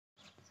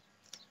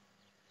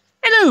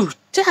So,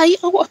 today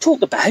I want to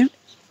talk about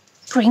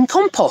green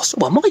compost.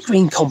 Well, my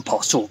green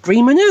compost, or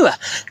green manure.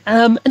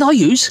 And I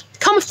use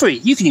Comfrey.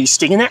 You can use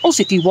stinging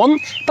nettles if you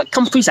want, but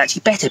Comfrey's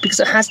actually better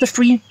because it has the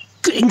 3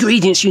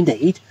 ingredients you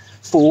need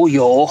for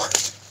your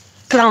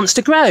plants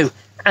to grow.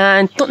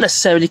 And not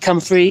necessarily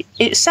Comfrey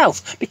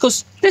itself,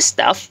 because this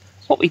stuff,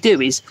 what we do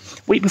is,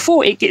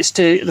 before it gets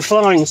to the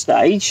flowering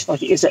stage,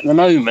 like it is at the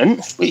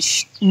moment,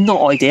 which is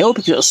not ideal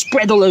because it'll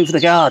spread all over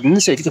the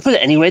garden, so if you can put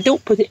it anywhere,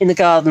 don't put it in the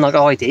garden like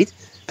I did,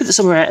 put it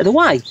somewhere out of the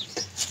way.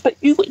 But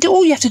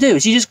all you have to do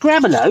is you just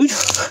grab a load,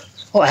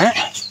 like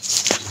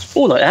that,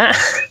 or like that,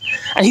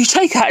 and you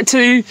take that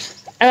to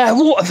a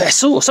water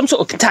vessel or some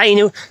sort of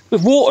container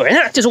with water in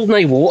it, just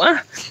ordinary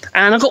water.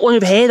 And I've got one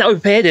over here that I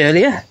prepared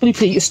earlier, pretty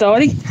Peter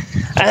Styley.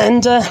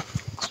 And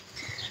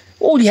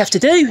all you have to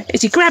do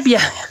is you grab your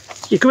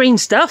green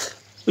stuff,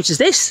 which is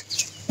this,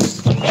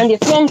 and you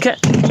plonk it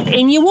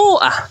in your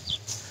water.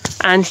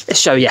 And let's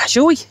show you,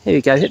 shall we? Here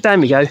we go,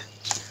 down we go.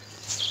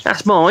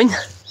 That's mine,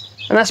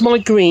 and that's my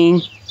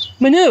green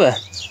manure,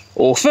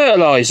 or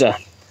fertilizer.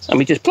 And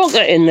we just plonk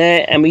that in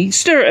there, and we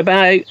stir it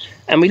about,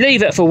 and we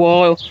leave it for a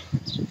while.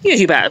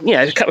 Usually about,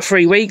 a couple of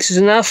 3 weeks is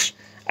enough.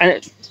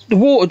 And the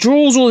water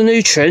draws all the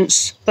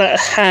nutrients that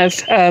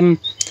have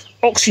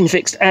oxygen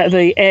fixed out of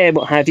the air,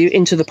 what have you,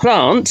 into the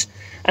plant.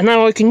 And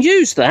now I can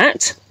use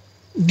that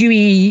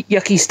gooey,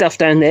 yucky stuff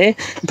down there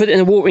and put it in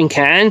a watering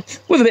can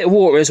with a bit of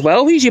water as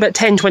well, usually about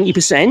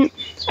 10-20%,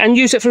 and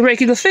use it for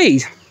regular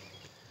feed.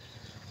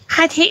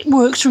 And it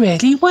works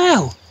really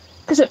well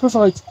because it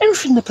provides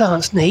everything the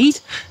plants need,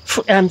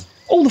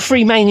 all the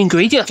 3 main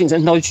ingredients, things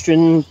like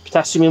nitrogen,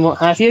 potassium, and what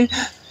have you.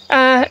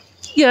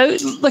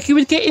 Like you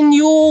would get in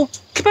your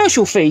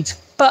commercial feeds.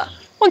 But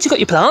once you've got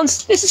your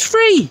plants, this is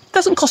free. It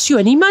doesn't cost you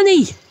any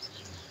money.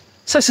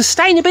 So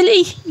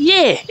sustainability,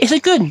 yeah, it's a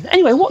good one.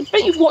 Anyway,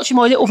 thank you for watching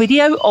my little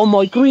video on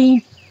my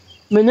green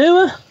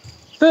manure,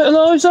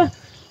 fertiliser,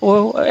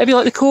 or whatever you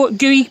like to call it,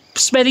 gooey,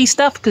 smelly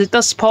stuff, because it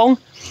does pong.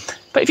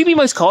 But if you'd be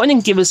most kind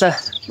and give us a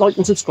like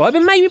and subscribe,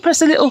 and maybe press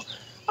the little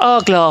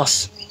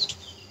hourglass.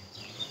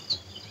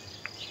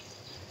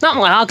 Not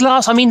my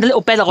hourglass, I mean the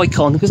little bell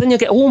icon, because then you'll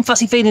get a warm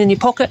fuzzy feeling in your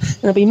pocket, and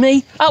it'll be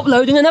me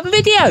uploading another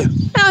video.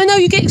 Now I know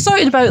you get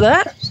excited about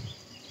that.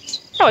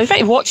 Anyway,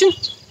 thank you for watching.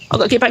 I've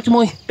got to get back to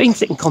my bean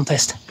sticking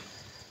contest.